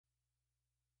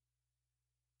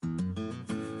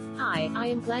Hi, I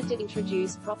am glad to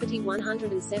introduce property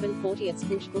 107 40th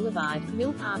Bush Boulevard,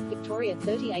 Mill Park, Victoria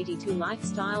 3082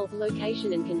 lifestyle,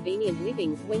 location and convenient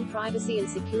living. When privacy and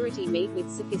security meet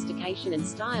with sophistication and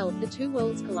style, the two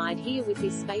worlds collide here with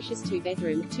this spacious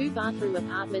 2-bedroom, 2-bathroom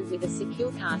apartment with a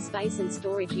secure car space and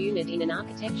storage unit in an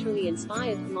architecturally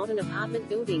inspired, modern apartment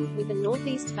building, with a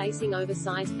northeast-facing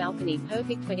oversized balcony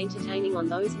perfect for entertaining on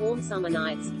those warm summer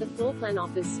nights. The floor plan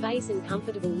offers space and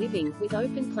comfortable living, with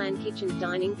open-plan kitchen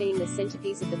dining being the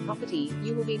centerpiece of the property.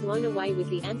 You will be blown away with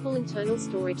the ample internal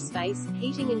storage space,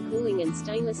 heating and cooling and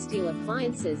stainless steel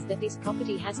appliances that this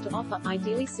property has to offer,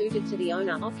 ideally suited to the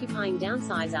owner-occupying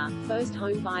downsizer, first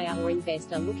home buyer or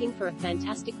investor looking for a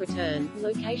fantastic return.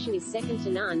 Location is second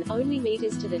to none, only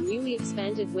meters to the newly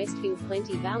expanded Westfield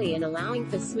Plenty Valley and allowing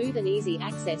for smooth and easy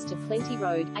access to Plenty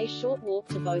Road, a short walk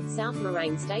to both South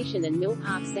Moraine Station and Mill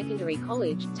Park Secondary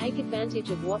College. Take advantage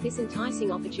of what this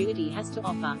enticing opportunity has to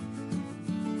offer.